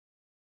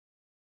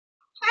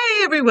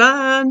Hey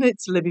everyone,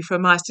 it's Libby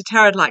from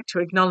maighstirtarot. I'd like to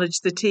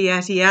acknowledge the Te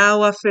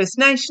Atiawa First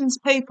Nations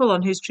people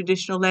on whose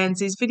traditional lands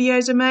these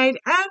videos are made,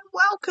 and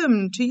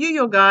welcome to you,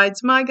 your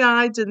guides, my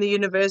guides, and the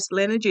universal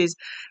energies.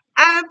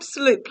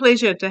 Absolute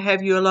pleasure to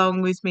have you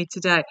along with me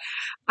today.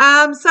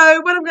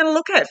 So what I'm going to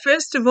look at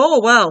first of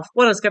all, what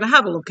I was going to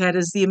have a look at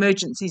is the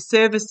emergency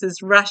services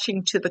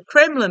rushing to the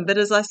Kremlin. But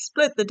as I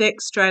split the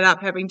deck straight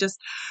up, having just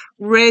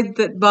read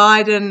that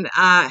Biden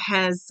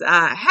has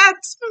had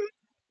some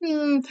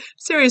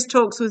serious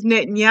talks with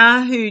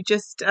Netanyahu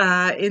just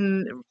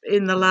in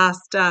the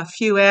last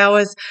few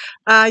hours.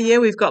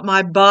 We've got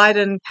my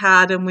Biden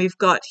card and we've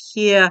got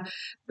here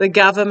the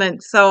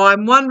government. So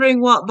I'm wondering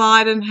what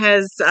Biden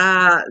has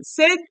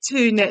said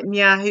to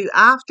Netanyahu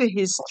after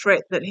his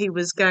threat that he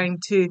was going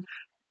to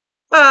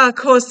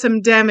cause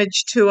some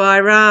damage to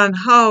Iran.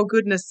 Oh,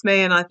 goodness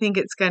me. And I think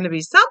it's going to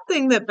be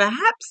something that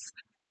perhaps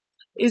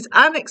is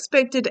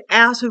unexpected,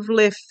 out of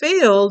left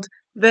field,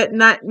 that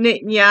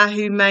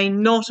Netanyahu may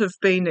not have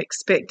been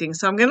expecting.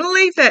 So I'm going to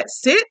leave that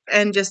sit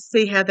and just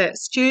see how that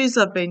stews.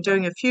 I've been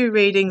doing a few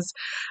readings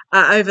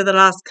over the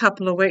last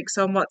couple of weeks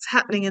on what's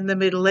happening in the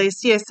Middle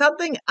East. Yeah,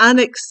 something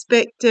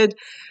unexpected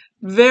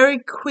very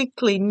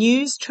quickly,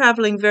 news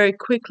travelling very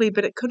quickly,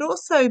 but it could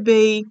also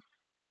be,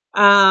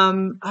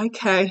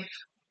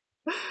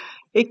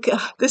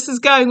 this is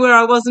going where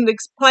I wasn't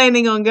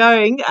planning on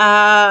going.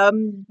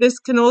 This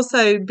can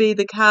also be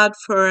the card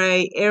for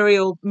a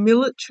aerial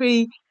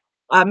military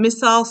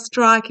missile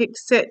strike,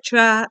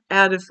 etc.,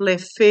 out of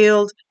left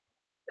field.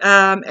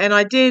 And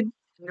I did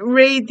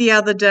read the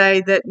other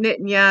day that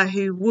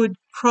Netanyahu would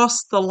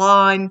cross the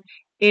line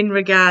in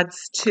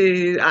regards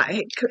to,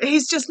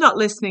 he's just not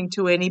listening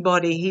to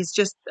anybody. He's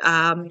just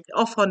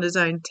off on his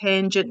own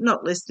tangent,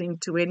 not listening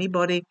to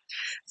anybody.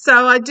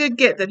 So I did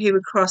get that he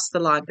would cross the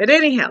line. But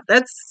anyhow,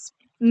 that's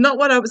not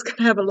what I was going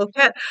to have a look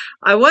at.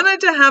 I wanted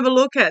to have a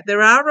look at,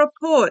 there are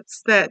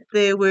reports that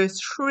there were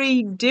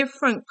 3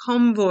 different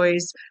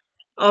convoys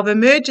of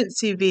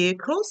emergency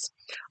vehicles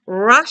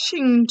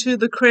rushing to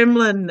the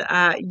Kremlin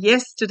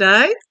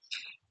yesterday.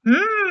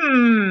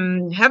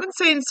 Haven't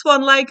seen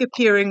Swan Lake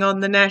appearing on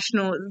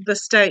the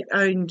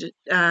state-owned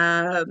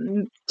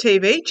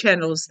TV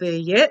channels there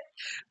yet,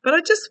 but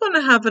I just want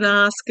to have an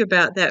ask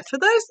about that. For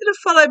those that have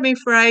followed me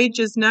for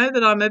ages know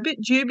that I'm a bit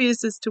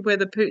dubious as to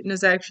whether Putin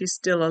is actually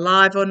still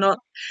alive or not.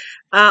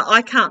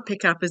 I can't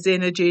pick up his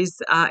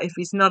energies. If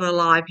he's not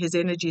alive, his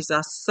energies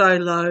are so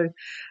low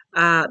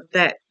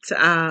that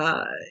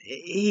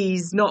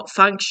he's not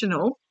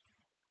functional.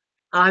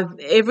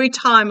 Every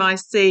time I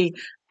see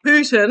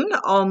Putin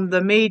on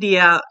the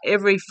media,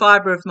 every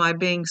fibre of my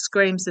being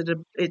screams that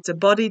it's a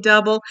body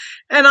double.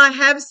 And I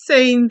have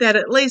seen that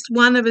at least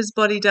one of his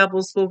body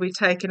doubles will be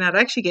taken out.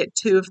 I actually get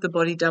 2 of the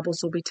body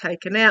doubles will be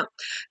taken out.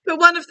 But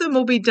one of them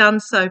will be done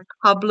so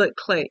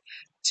publicly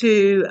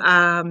to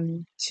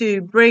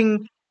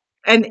bring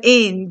an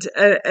end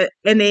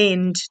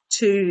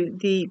to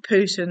the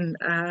Putin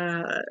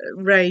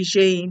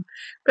regime.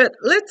 But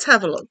let's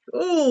have a look.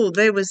 Oh,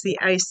 there was the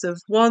Ace of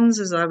Wands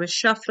as I was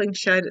shuffling,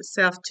 showed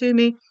itself to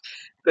me.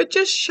 But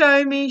just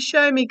show me,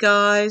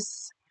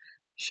 guys.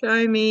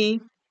 Show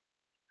me.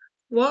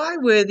 Why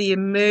were the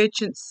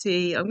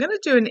emergency... I'm going to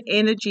do an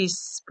energy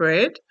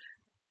spread.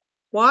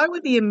 Why were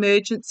the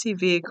emergency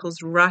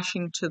vehicles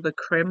rushing to the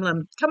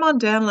Kremlin? Come on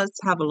down, let's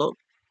have a look.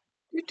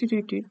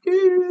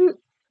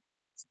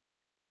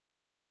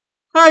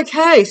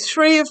 Okay,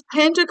 3 of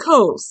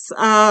Pentacles.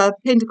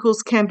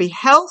 Pentacles can be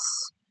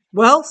health,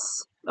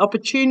 wealth,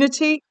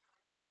 opportunity.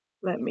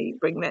 Let me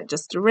bring that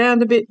just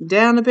around a bit,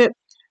 down a bit.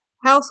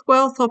 Health,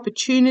 wealth,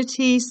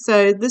 opportunity.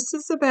 So this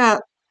is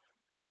about,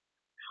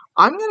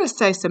 I'm going to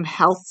say, some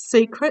health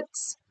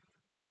secrets.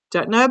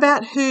 Don't know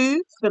about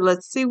who, but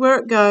let's see where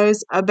it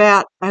goes.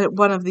 About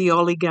one of the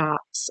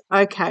oligarchs.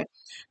 Okay,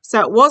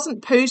 so it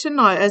wasn't Putin.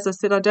 As I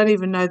said, I don't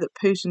even know that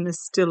Putin is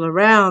still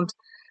around.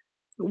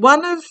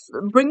 One of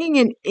bringing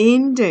an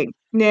ending.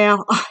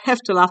 Now, I have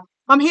to laugh.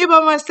 I'm here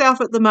by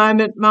myself at the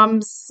moment. My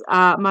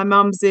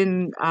mum's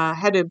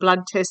had her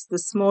blood test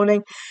this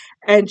morning,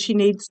 and she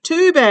needs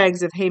 2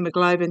 bags of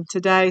hemoglobin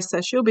today,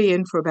 so she'll be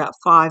in for about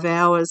 5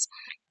 hours.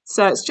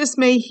 So it's just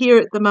me here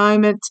at the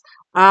moment.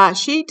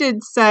 She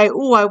did say,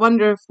 I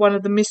wonder if one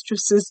of the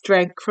mistresses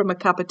drank from a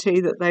cup of tea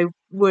that they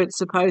weren't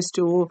supposed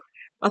to. Or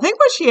I think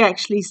what she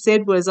actually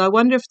said was, I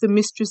wonder if the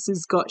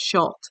mistresses got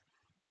shot.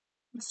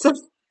 So...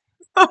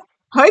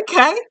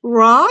 Okay,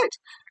 right.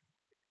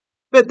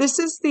 But this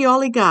is the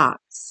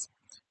oligarchs.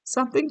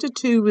 Something to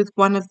do with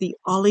one of the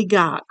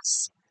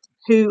oligarchs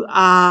who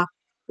are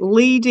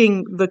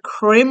leading the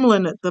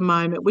Kremlin at the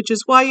moment, which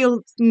is why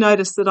you'll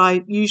notice that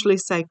I usually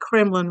say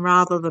Kremlin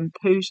rather than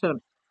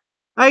Putin.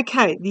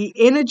 Okay, the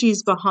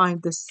energies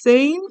behind the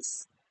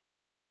scenes.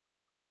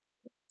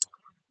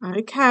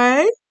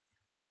 Okay.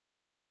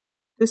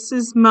 This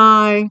is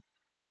my...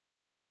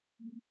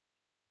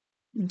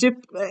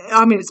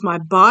 it's my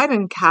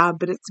Biden card,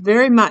 but it's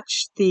very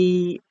much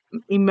the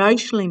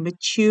emotionally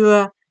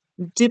mature,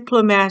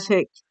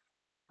 diplomatic,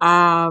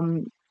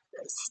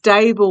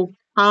 stable,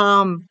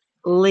 calm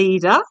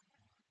leader.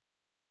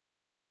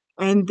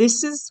 And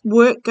this is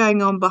work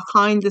going on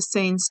behind the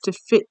scenes to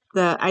fit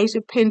the Eight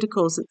of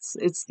Pentacles.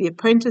 It's the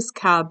Apprentice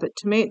card, but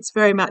to me it's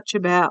very much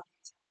about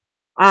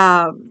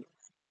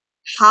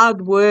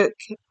hard work.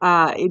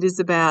 It is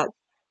about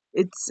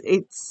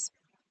it's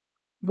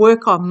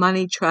work on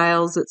money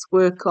trails. It's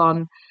work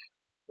on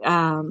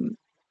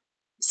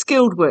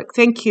skilled work.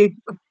 Thank you.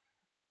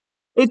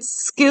 It's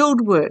skilled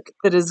work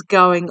that is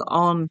going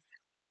on.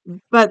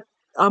 But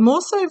I'm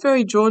also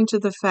very drawn to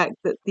the fact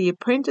that the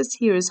apprentice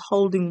here is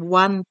holding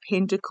one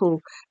pentacle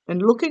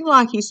and looking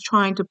like he's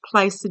trying to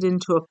place it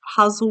into a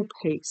puzzle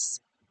piece.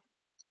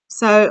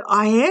 So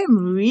I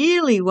am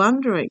really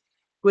wondering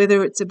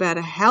whether it's about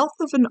a health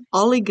of an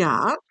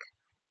oligarch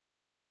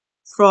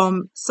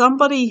from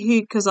somebody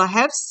who, because I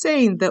have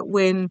seen that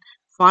when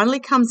finally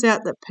comes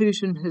out that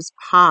Putin has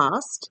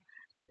passed,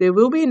 there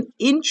will be an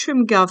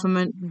interim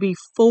government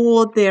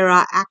before there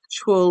are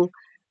actual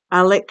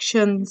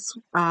elections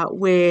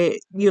where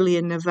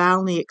Yulia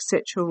Navalny,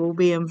 etc., will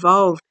be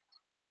involved.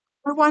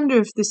 I wonder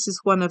if this is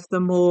one of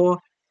the more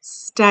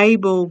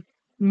stable,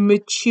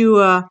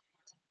 mature,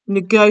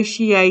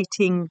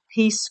 negotiating,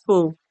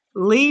 peaceful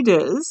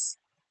leaders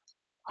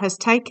has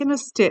taken a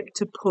step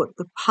to put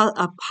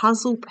a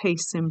puzzle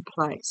piece in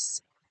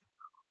place.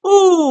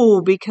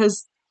 Oh,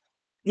 because,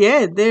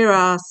 yeah, there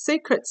are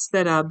secrets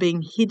that are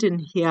being hidden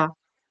here.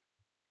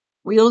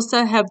 We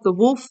also have the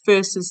wolf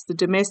versus the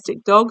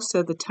domestic dog,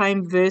 so the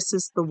tame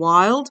versus the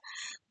wild.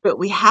 But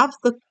we have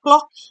the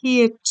clock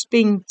here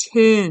being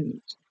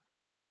turned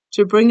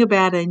to bring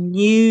about a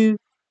new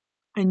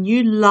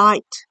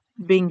light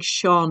being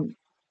shone.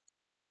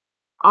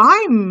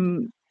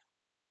 I'm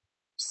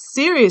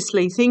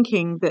seriously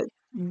thinking that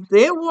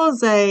there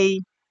was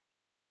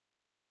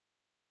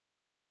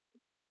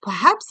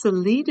perhaps a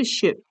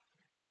leadership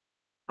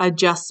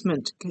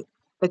adjustment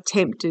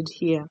attempted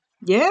here.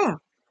 Yeah.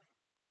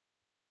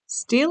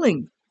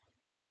 Stealing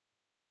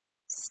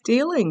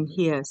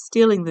here,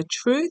 stealing the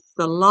truth,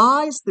 the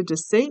lies, the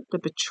deceit, the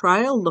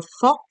betrayal, the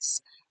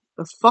fox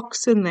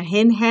in the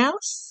hen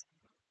house.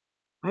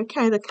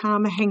 Okay, the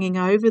karma hanging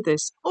over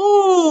this.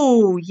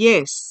 Oh,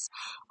 yes.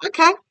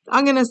 Okay,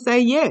 I'm going to say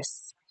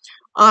yes.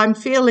 I'm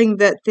feeling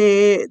that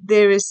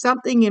there is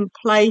something in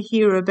play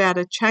here about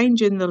a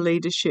change in the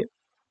leadership.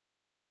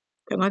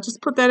 Can I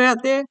just put that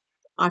out there?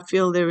 I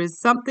feel there is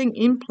something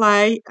in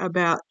play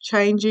about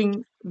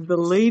changing the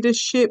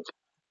leadership.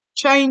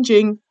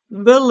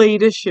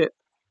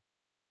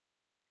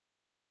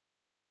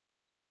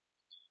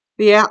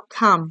 The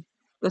outcome,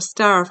 the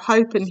star of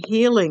hope and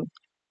healing,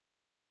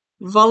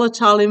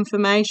 volatile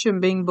information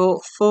being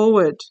brought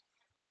forward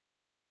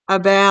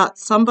about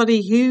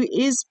somebody who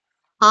is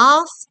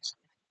past,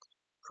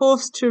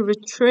 forced to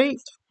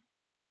retreat,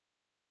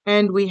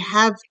 and we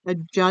have a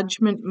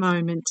judgment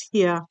moment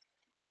here.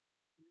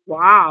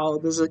 Wow,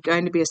 there's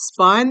going to be a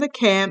spy in the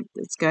camp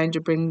that's going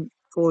to bring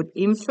forward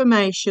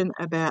information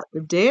about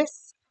the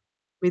death.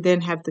 We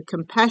then have the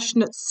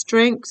compassionate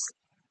strength,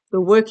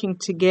 the working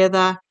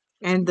together,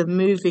 and the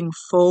moving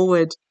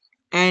forward.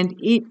 And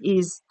it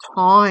is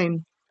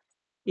time.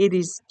 It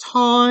is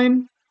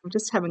time. I'm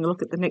just having a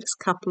look at the next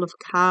couple of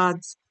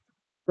cards.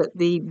 That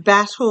the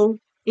battle,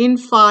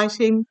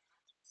 infighting,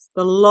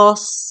 the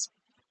loss,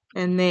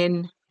 and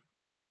then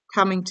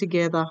coming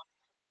together.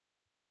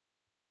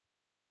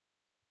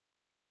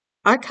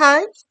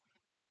 Okay,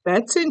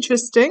 that's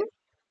interesting.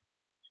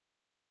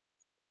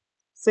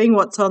 Seeing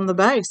what's on the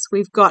base,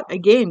 we've got,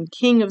 again,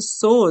 King of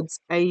Swords,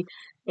 a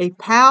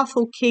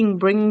powerful king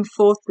bringing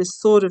forth the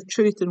sword of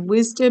truth and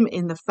wisdom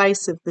in the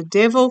face of the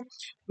devil.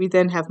 We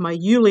then have my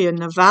Yulia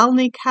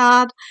Navalny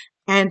card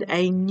and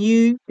a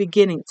new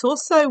beginning. It's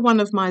also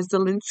one of my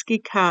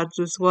Zelensky cards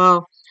as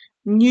well.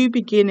 New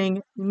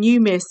beginning,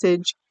 new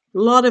message, a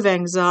lot of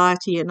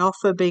anxiety, an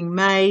offer being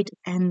made,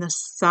 and the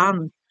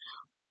sun.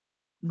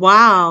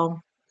 Wow.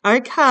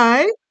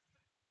 Okay.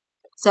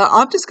 So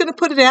I'm just going to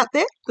put it out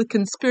there, the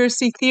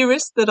conspiracy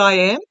theorist that I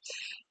am,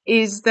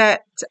 is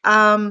that,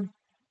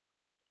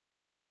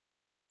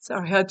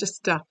 sorry, I'll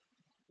just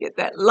get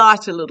that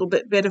light a little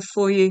bit better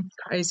for you.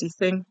 Crazy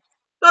thing.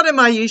 Not in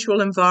my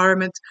usual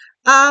environment.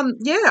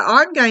 Yeah,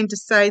 I'm going to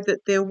say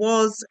that there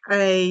was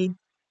a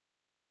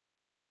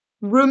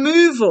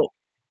removal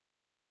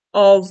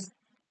of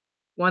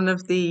one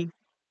of the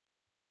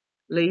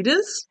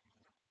leaders,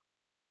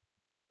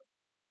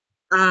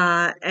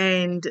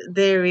 and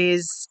there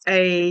is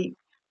a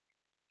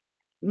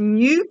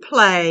new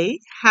play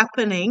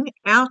happening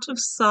out of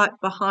sight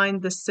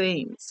behind the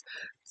scenes.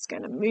 Just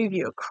going to move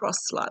you across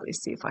slightly,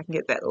 see if I can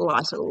get that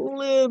light a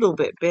little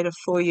bit better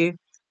for you.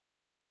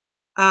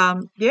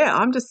 Yeah,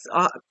 I'm just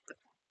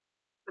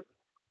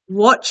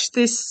watch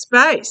this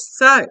space.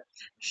 So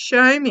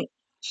show me,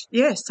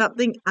 yeah,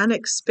 something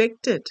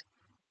unexpected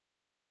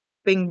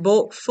being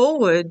brought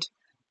forward.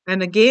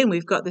 And again,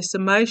 we've got this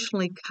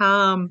emotionally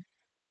calm,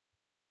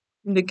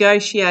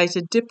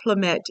 negotiated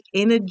diplomat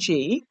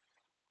energy.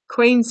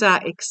 Queens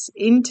are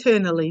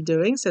internally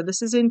doing, so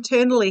this is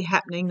internally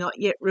happening, not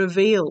yet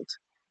revealed,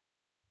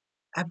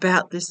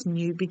 about this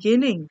new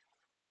beginning.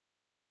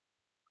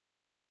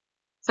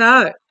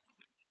 So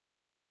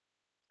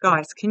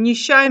Guys, can you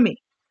show me?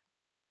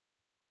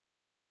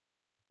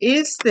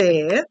 Is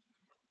there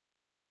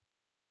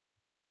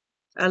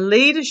a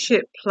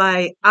leadership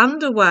play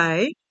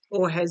underway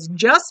or has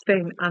just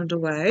been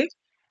underway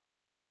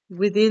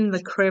within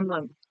the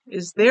Kremlin?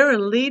 Is there a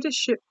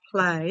leadership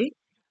play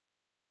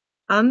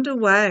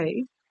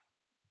underway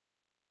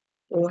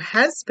or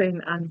has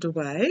been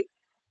underway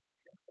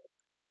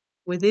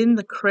within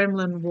the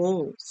Kremlin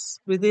walls,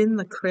 within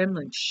the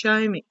Kremlin?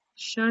 Show me,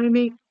 show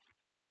me.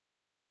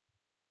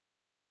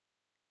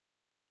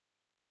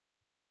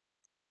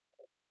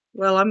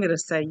 Well, I'm going to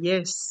say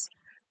yes.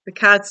 The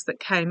cards that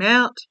came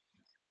out,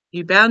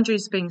 new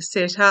boundaries being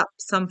set up,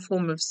 some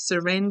form of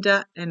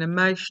surrender and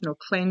emotional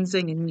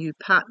cleansing, a new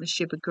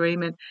partnership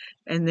agreement,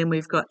 and then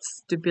we've got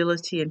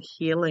stability and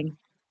healing.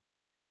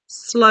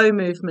 Slow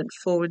movement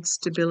forward,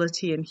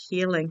 stability and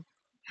healing.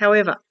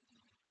 However,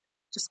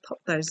 just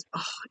pop those.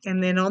 Oh,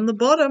 and then on the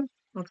bottom,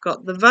 I've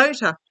got the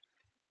voter,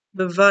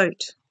 the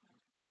vote.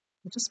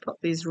 I'll just pop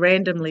these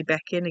randomly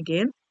back in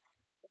again.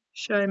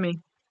 Show me.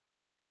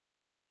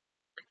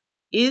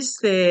 Is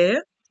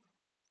there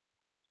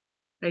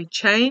a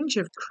change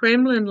of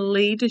Kremlin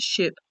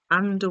leadership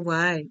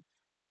underway?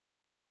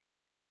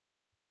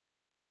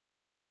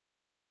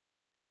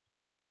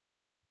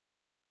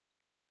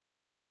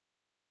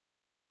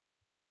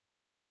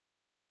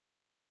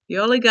 The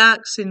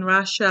oligarchs in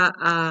Russia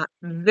are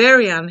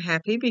very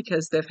unhappy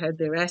because they've had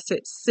their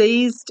assets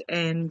seized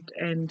and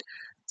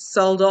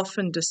sold off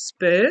and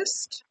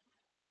dispersed.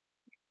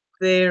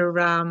 They're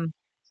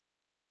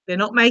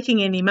not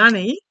making any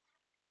money.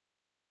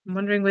 I'm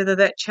wondering whether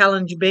that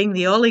challenge being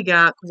the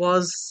oligarch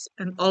was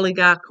an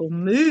oligarchical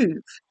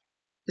move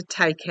to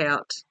take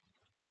out.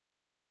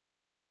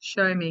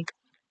 Show me.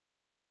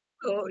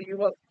 Oh,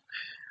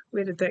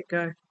 where did that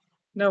go?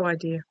 No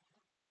idea.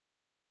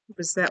 It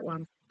was that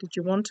one. Did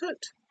you want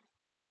it?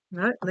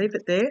 No, leave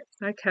it there.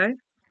 Okay.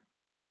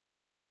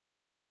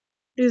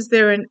 Is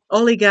there a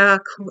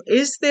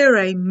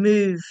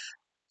move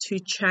to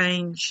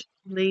change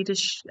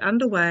leadership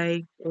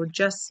underway or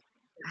just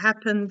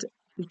happened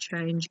to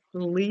change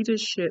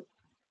leadership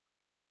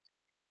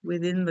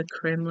within the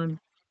Kremlin?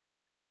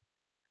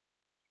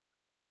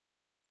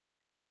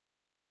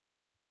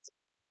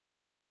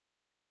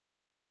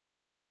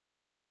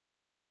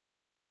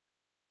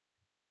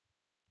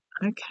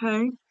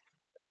 Okay.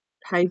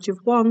 Page of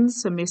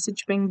Wands, a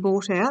message being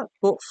brought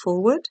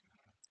forward,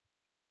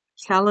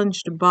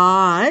 challenged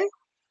by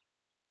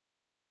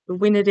the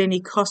win at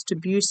any cost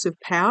abuse of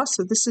power.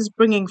 So this is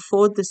bringing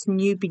forward this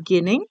new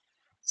beginning.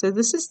 So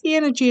this is the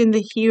energy in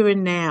the here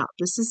and now.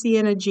 This is the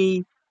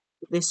energy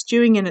they're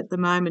stewing in at the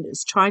moment,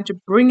 is trying to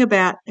bring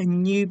about a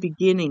new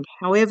beginning.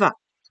 However,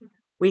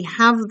 we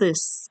have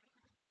this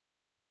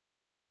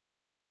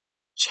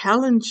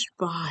challenged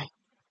by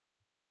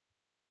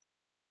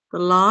the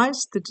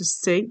lies, the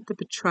deceit, the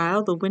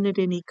betrayal, the win at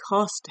any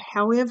cost.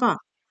 However,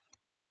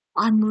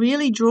 I'm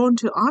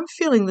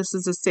feeling this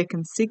is a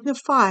second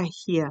signifier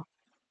here.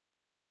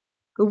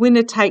 The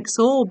winner takes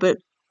all, but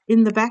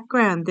in the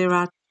background there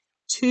are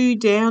two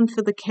down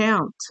for the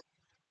count.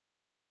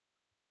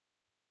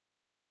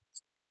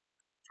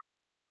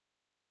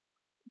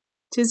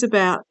 It is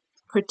about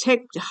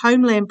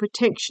homeland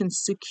protection,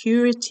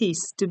 security,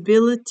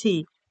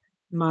 stability,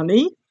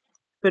 money,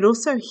 but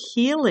also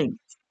healing.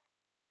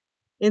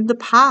 In the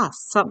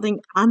past,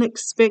 something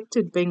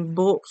unexpected being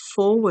brought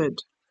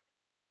forward.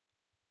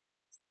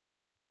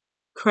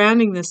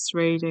 Crowning this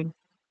reading,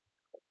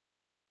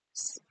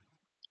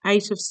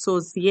 Eight of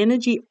Swords. The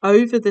energy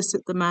over this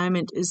at the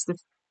moment is the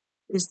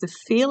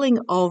feeling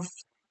of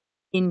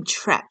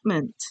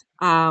entrapment,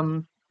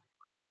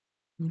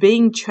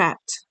 being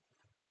trapped,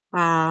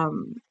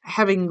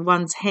 having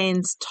one's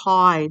hands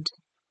tied.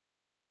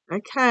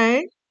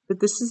 Okay, but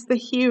this is the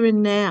here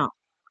and now.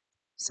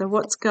 So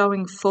what's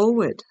going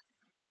forward?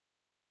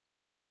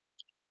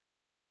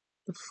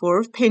 The Four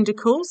of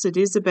Pentacles. It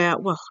is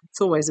about,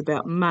 it's always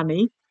about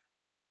money,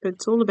 but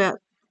it's all about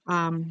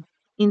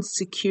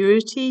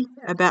insecurity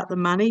about the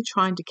money,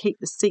 trying to keep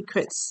the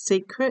secret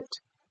secret.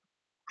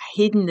 A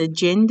hidden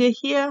agenda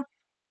here.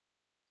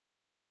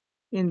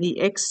 In the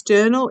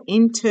external,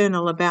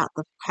 internal about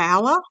the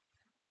power.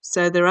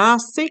 So there are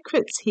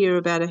secrets here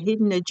about a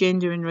hidden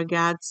agenda in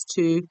regards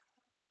to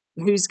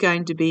who's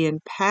going to be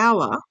in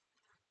power.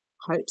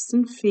 Hopes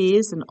and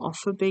fears, an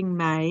offer being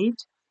made.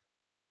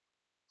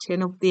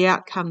 The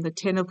outcome, the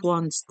Ten of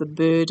Wands, the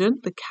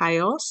burden, the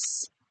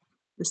chaos.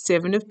 The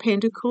Seven of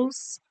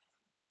Pentacles.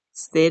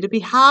 It's there to be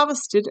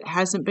harvested. It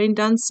hasn't been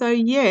done so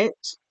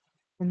yet.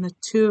 And the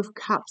Two of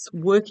Cups,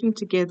 working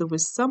together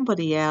with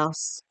somebody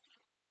else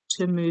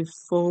to move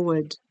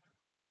forward.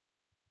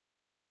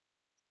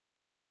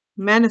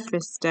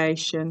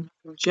 Manifestation,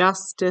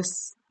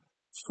 justice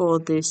for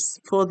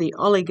the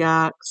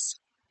oligarchs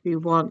who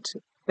want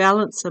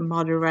balance and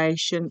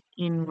moderation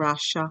in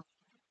Russia.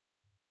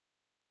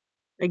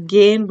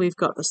 Again, we've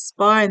got the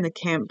spy in the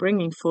camp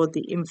bringing forward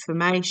the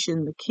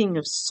information, the King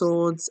of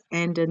Swords,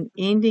 and an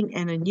ending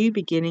and a new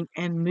beginning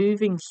and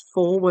moving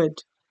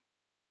forward.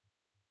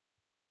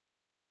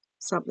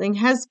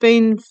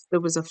 There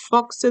was a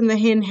fox in the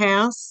hen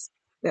house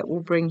that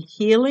will bring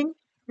healing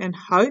and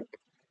hope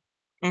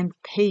and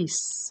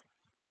peace.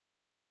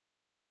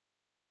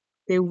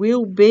 There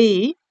will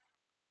be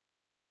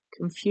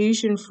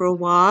confusion for a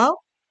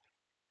while,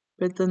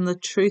 but then the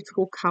truth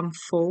will come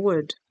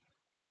forward.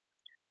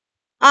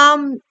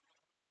 I'm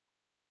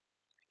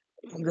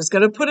just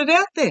going to put it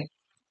out there.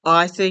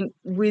 I think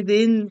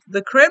within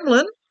the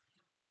Kremlin,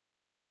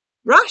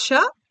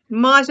 Russia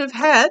might have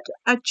had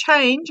a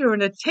change or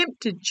an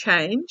attempted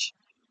change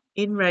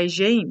in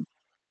regime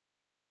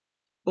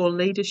or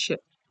leadership.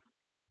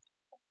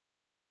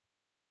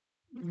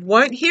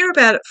 Won't hear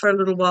about it for a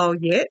little while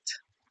yet.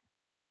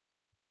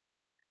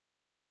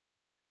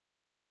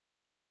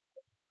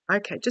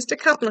 Okay, just a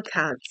couple of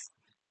cards.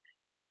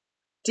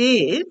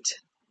 Did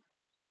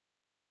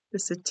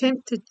this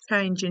attempted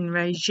change in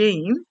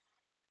regime,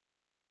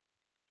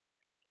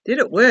 did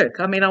it work?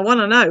 I mean, I want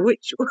to know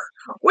which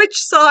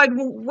side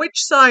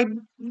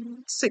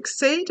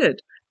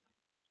succeeded.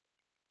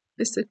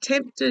 This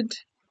attempted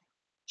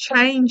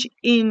change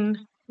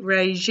in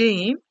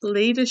regime,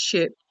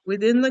 leadership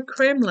within the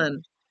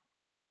Kremlin,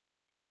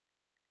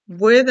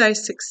 were they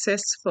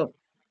successful?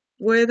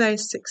 Were they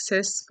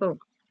successful?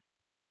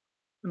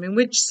 I mean,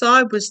 which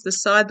side was the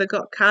side that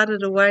got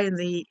carted away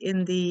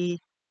in the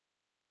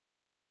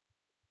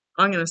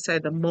I'm going to say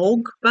the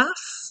morgue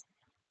bus?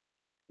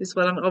 Is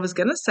what I was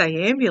going to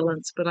say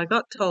ambulance, but I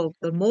got told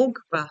the morgue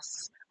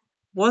bus.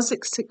 Was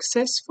it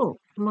successful?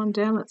 Come on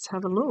down, let's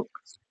have a look.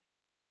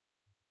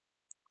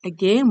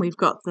 Again, we've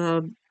got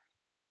there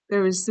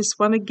is this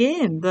one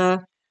again,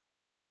 the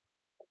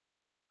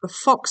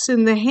fox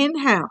in the hen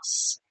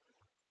house.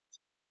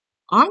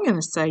 I'm going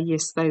to say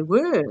yes, they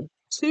were.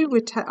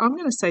 I'm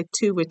going to say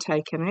 2 were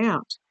taken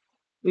out.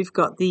 We've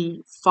got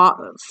the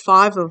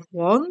 5 of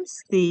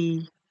wands,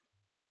 the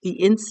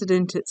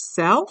incident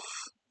itself,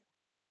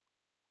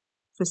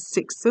 the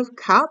 6 of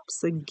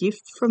cups, a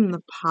gift from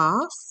the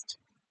past,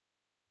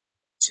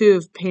 2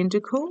 of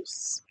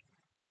pentacles,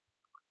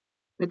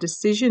 a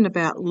decision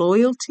about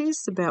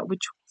loyalties, about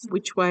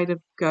which way to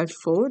go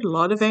forward, a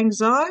lot of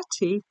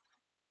anxiety.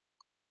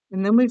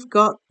 And then we've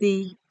got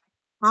the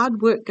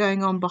hard work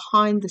going on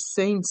behind the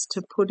scenes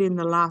to put in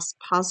the last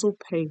puzzle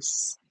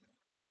piece.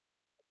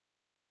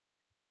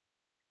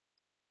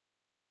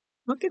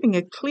 Not getting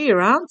a clear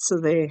answer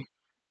there.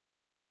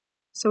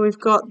 So we've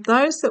got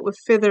those that were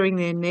feathering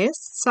their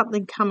nests,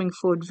 something coming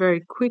forward very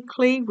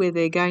quickly where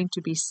they're going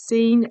to be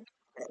seen,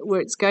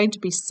 where it's going to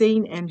be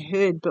seen and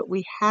heard. But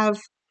we have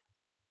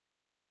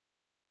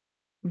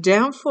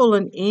downfall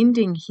and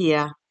ending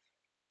here.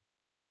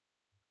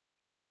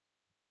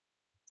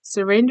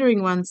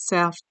 Surrendering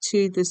oneself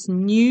to this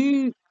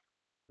new,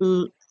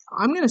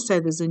 I'm going to say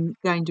there's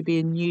going to be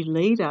a new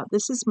leader.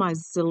 This is my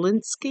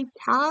Zelensky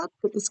card,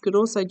 but this could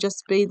also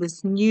just be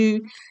this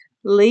new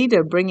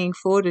leader bringing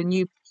forward a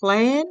new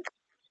plan,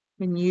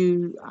 a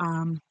new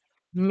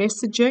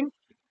messaging,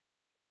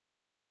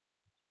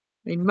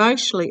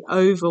 emotionally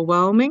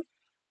overwhelming.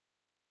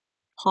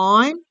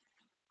 Time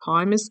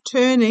is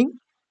turning,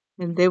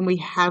 and then we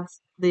have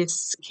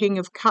this King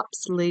of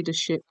Cups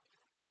leadership.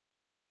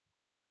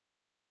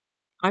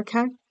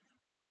 Okay.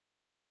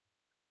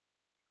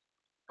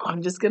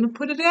 I'm just going to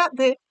put it out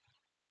there.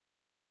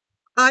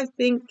 I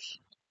think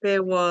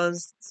there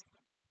was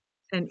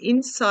an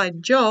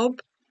inside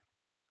job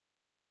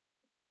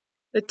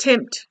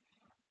attempt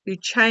to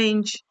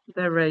change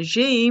the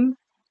regime,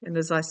 and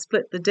as I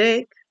split the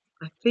deck,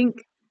 I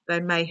think they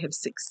may have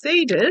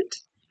succeeded,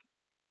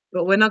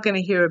 but we're not going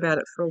to hear about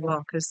it for a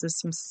while because there's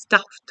some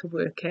stuff to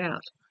work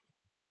out.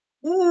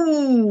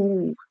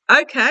 Ooh,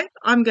 okay,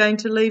 I'm going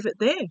to leave it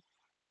there.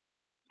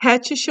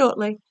 Catch you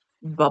shortly.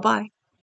 Bye-bye.